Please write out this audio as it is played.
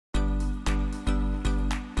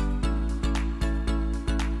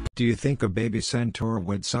Do you think a baby centaur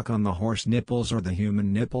would suck on the horse nipples or the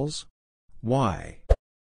human nipples? Why?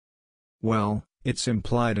 Well, it's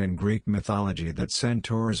implied in Greek mythology that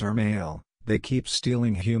centaurs are male, they keep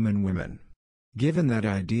stealing human women. Given that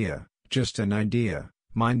idea, just an idea,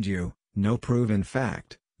 mind you, no proven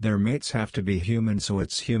fact, their mates have to be human, so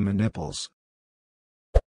it's human nipples.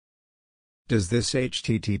 Does this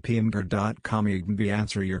http://mgr.com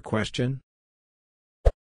answer your question?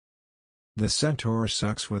 The centaur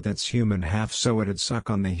sucks with its human half, so it'd suck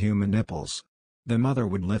on the human nipples. The mother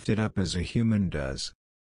would lift it up as a human does.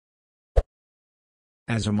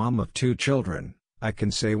 As a mom of 2 children, I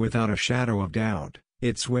can say without a shadow of doubt,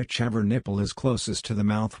 it's whichever nipple is closest to the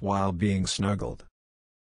mouth while being snuggled.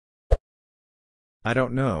 I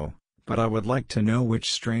don't know, but I would like to know which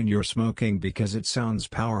strain you're smoking because it sounds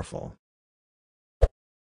powerful.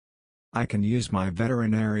 I can use my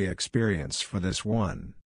veterinary experience for this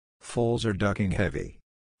one. Foals are ducking heavy.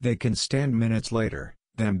 They can stand minutes later,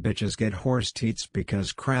 them bitches get horse teats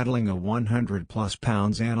because cradling a 100+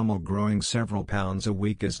 pounds animal growing several pounds a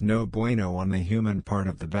week is no bueno on the human part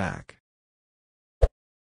of the back.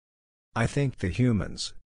 I think the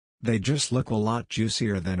humans. They just look a lot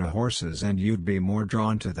juicier than a horse's and you'd be more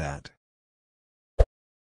drawn to that.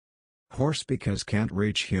 Horse because can't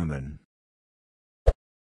reach human.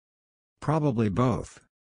 Probably both.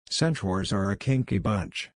 Centaurs are a kinky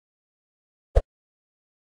bunch.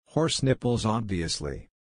 Horse nipples obviously.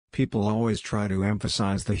 People always try to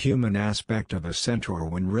emphasize the human aspect of a centaur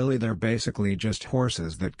when really they're basically just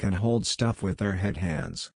horses that can hold stuff with their head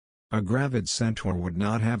hands. A gravid centaur would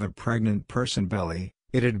not have a pregnant person belly,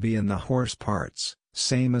 it'd be in the horse parts,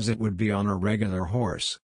 same as it would be on a regular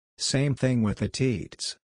horse. Same thing with the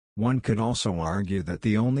teats. One could also argue that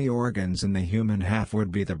the only organs in the human half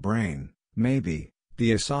would be the brain, maybe,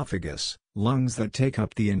 the esophagus, lungs that take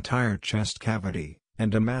up the entire chest cavity,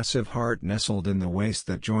 and a massive heart nestled in the waist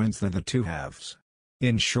that joins the 2 halves.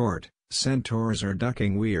 In short, centaurs are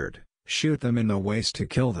ducking weird, shoot them in the waist to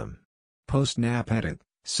kill them. Post-nap edit,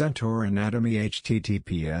 Centaur anatomy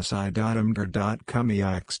https://imgr.com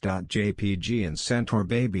ex.jpg and centaur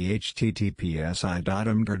baby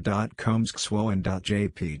https://imgr.com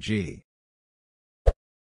xwoan.jpg.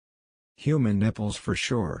 Human nipples for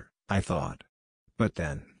sure, I thought. But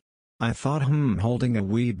then I thought holding a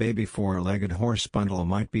wee baby 4-legged horse bundle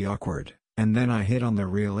might be awkward, and then I hit on the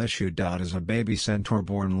real issue. Is a baby centaur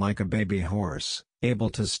born like a baby horse, able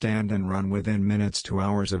to stand and run within minutes to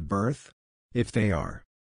hours of birth? If they are,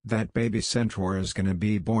 that baby centaur is gonna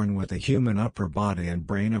be born with a human upper body and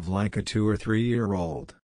brain of like a 2 or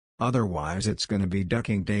 3-year-old. Otherwise it's gonna be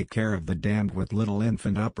ducking daycare of the damned with little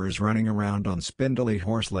infant uppers running around on spindly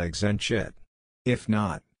horse legs and shit. If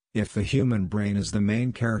not, if the human brain is the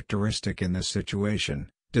main characteristic in this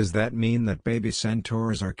situation, does that mean that baby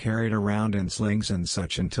centaurs are carried around in slings and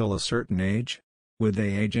such until a certain age? Would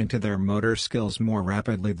they age into their motor skills more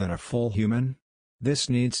rapidly than a full human? This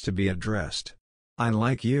needs to be addressed. I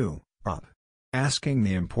like you, Rob. Asking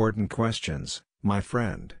the important questions, my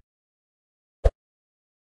friend.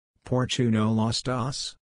 Por qué no lo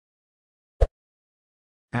estás?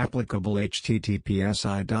 Applicable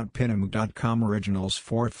https://pinamg.com originals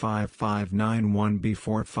 45591b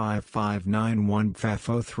 45591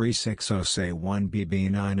 FAFO 3606 1bb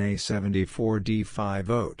 9a74d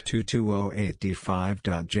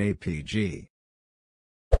 5022008d5.jpg.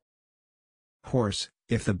 Horse,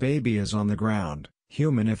 if the baby is on the ground,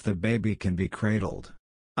 human if the baby can be cradled.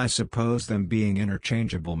 I suppose them being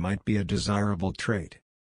interchangeable might be a desirable trait.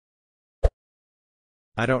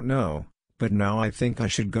 I don't know, but now I think I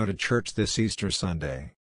should go to church this Easter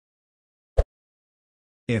Sunday.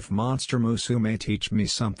 If Monster Musu may teach me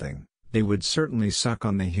something, they would certainly suck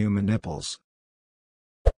on the human nipples.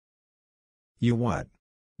 You what?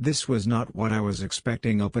 This was not what I was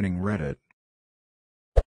expecting opening Reddit.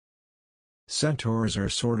 Centaurs are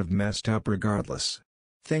sort of messed up regardless.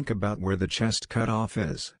 Think about where the chest cutoff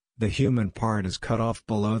is. The human part is cut off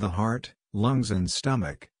below the heart, lungs and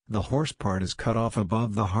stomach. The horse part is cut off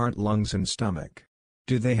above the heart, lungs and stomach.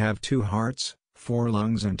 Do they have 2 hearts, 4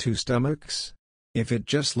 lungs and 2 stomachs? If it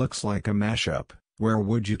just looks like a mashup, where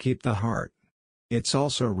would you keep the heart? It's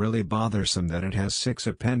also really bothersome that it has 6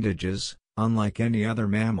 appendages, unlike any other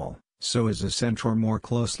mammal. So is a centaur more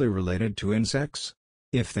closely related to insects?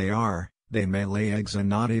 If they are, they may lay eggs and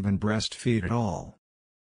not even breastfeed at all.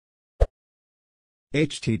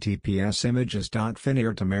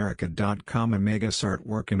 https://images.fineartamerica.com Omegas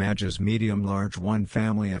artwork images medium large one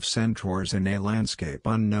family of centaurs in a landscape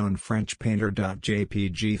unknown French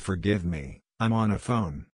painter.jpg Forgive me, I'm on a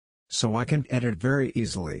phone. So I can edit very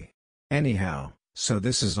easily. Anyhow, So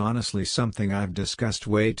this is honestly something I've discussed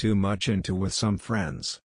way too much into with some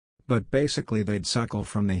friends. But basically they'd suckle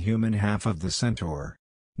from the human half of the centaur.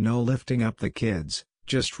 No lifting up the kids,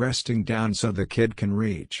 just resting down so the kid can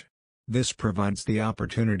reach. This provides the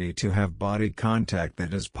opportunity to have body contact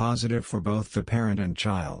that is positive for both the parent and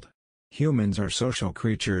child. Humans are social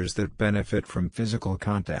creatures that benefit from physical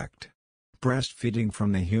contact. Breastfeeding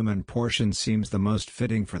from the human portion seems the most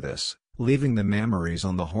fitting for this, leaving the mammaries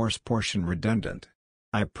on the horse portion redundant.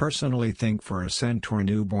 I personally think for a centaur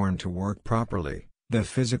newborn to work properly, the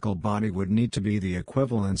physical body would need to be the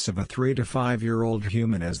equivalence of a 3 to 5-year-old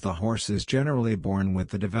human, as the horse is generally born with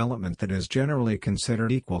the development that is generally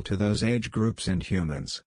considered equal to those age groups in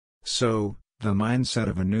humans. So, the mindset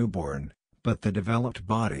of a newborn, but the developed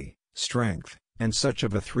body, strength, and such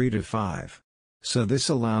of a 3 to 5. So this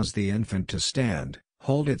allows the infant to stand,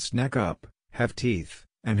 hold its neck up, have teeth,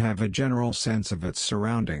 and have a general sense of its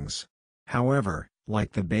surroundings. However,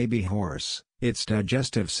 like the baby horse, its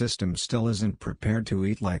digestive system still isn't prepared to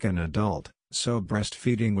eat like an adult, so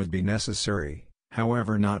breastfeeding would be necessary,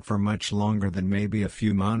 however not for much longer than maybe a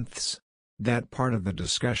few months. That part of the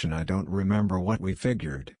discussion I don't remember what we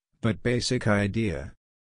figured, but basic idea.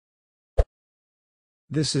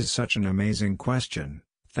 This is such an amazing question,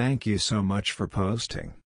 thank you so much for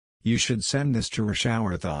posting. You should send this to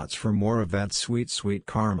Shower Thoughts for more of that sweet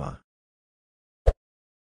karma.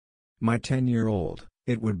 My 10-year-old,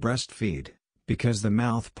 it would breastfeed, because the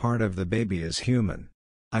mouth part of the baby is human.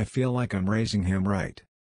 I feel like I'm raising him right.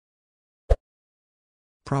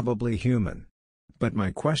 Probably human. But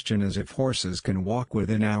my question is, if horses can walk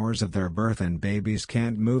within hours of their birth and babies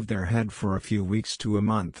can't move their head for a few weeks to a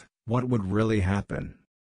month, what would really happen?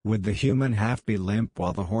 Would the human half be limp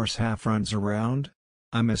while the horse half runs around?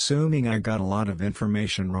 I'm assuming I got a lot of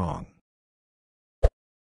information wrong.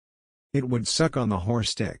 It would suck on the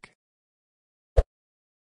horse dick.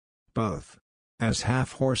 Both. As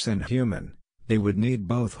half horse and human, they would need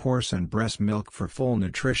both horse and breast milk for full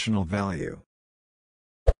nutritional value.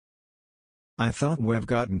 I thought we've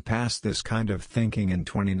gotten past this kind of thinking in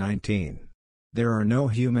 2019. There are no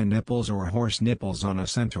human nipples or horse nipples on a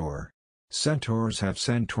centaur. Centaurs have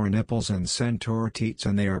centaur nipples and centaur teats,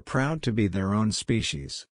 and they are proud to be their own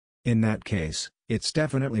species. In that case, it's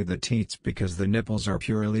definitely the teats because the nipples are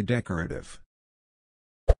purely decorative.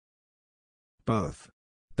 Both.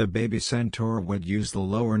 The baby centaur would use the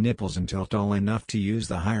lower nipples until tall enough to use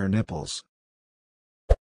the higher nipples.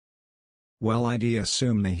 Well, I'd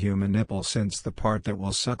assume the human nipple since the part that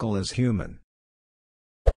will suckle is human.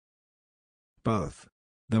 Both.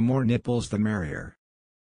 The more nipples the merrier.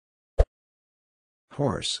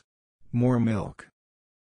 Horse. More milk.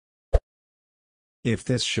 If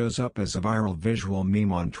this shows up as a viral visual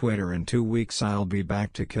meme on Twitter in 2 weeks, I'll be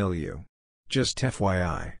back to kill you. Just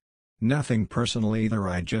FYI. Nothing personal either,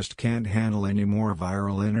 I just can't handle any more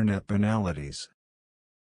viral internet banalities.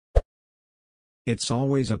 It's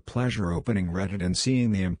always a pleasure opening Reddit and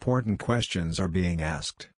seeing the important questions are being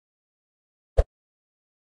asked.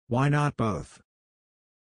 Why not both?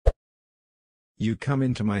 You come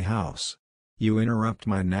into my house. You interrupt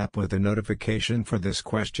my nap with a notification for this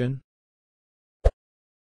question?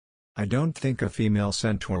 I don't think a female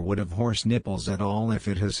centaur would have horse nipples at all if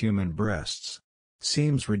it has human breasts.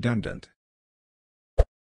 Seems redundant.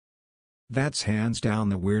 That's hands down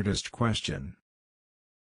the weirdest question.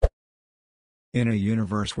 In a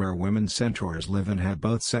universe where women centaurs live and have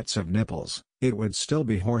both sets of nipples, it would still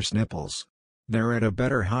be horse nipples. They're at a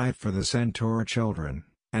better height for the centaur children,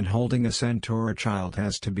 and holding a centaur child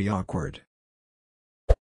has to be awkward.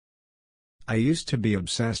 I used to be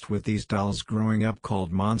obsessed with these dolls growing up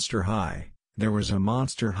called Monster High. There was a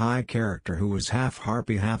Monster High character who was half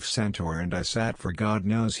harpy half centaur, and I sat for God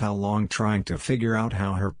knows how long trying to figure out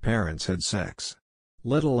how her parents had sex.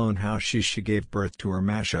 Let alone how she gave birth to her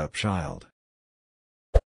mashup child.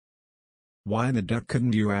 Why the duck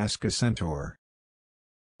couldn't you ask a centaur?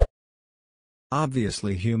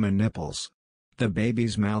 Obviously human nipples. The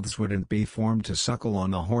babies' mouths wouldn't be formed to suckle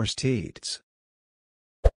on the horse teats.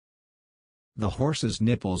 The horse's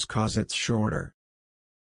nipples cause it's shorter.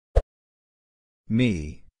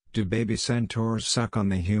 Me, do baby centaurs suck on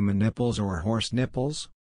the human nipples or horse nipples?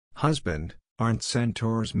 Husband, aren't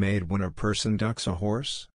centaurs made when a person ducks a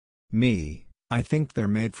horse? Me, I think they're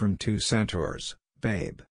made from 2 centaurs,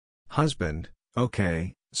 babe. Husband,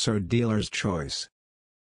 okay, so dealer's choice.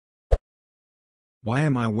 Why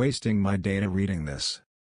am I wasting my data reading this?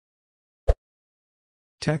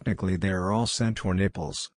 Technically they are all centaur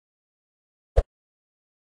nipples.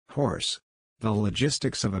 Horse. The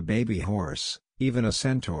logistics of a baby horse, even a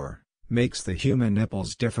centaur, makes the human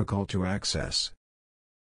nipples difficult to access.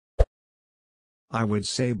 I would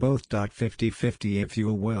say both. 50-50 if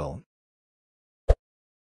you will.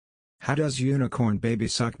 How does unicorn baby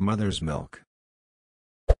suck mother's milk?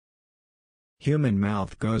 Human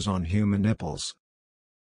mouth goes on human nipples.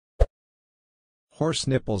 Horse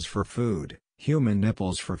nipples for food, human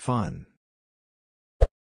nipples for fun.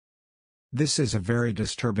 This is a very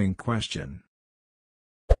disturbing question.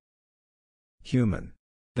 Human.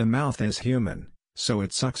 The mouth is human, so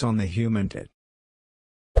it sucks on the human tit.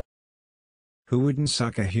 Who wouldn't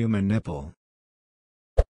suck a human nipple?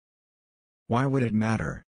 Why would it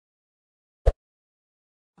matter?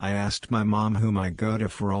 I asked my mom whom I go to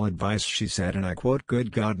for all advice. She said, and I quote,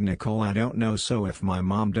 "Good God, Nicole, I don't know, so if my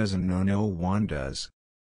mom doesn't know, no one does."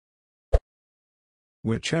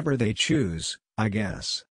 Whichever they choose, I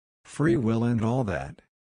guess. Free will and all that.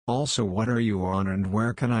 Also, what are you on and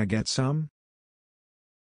where can I get some?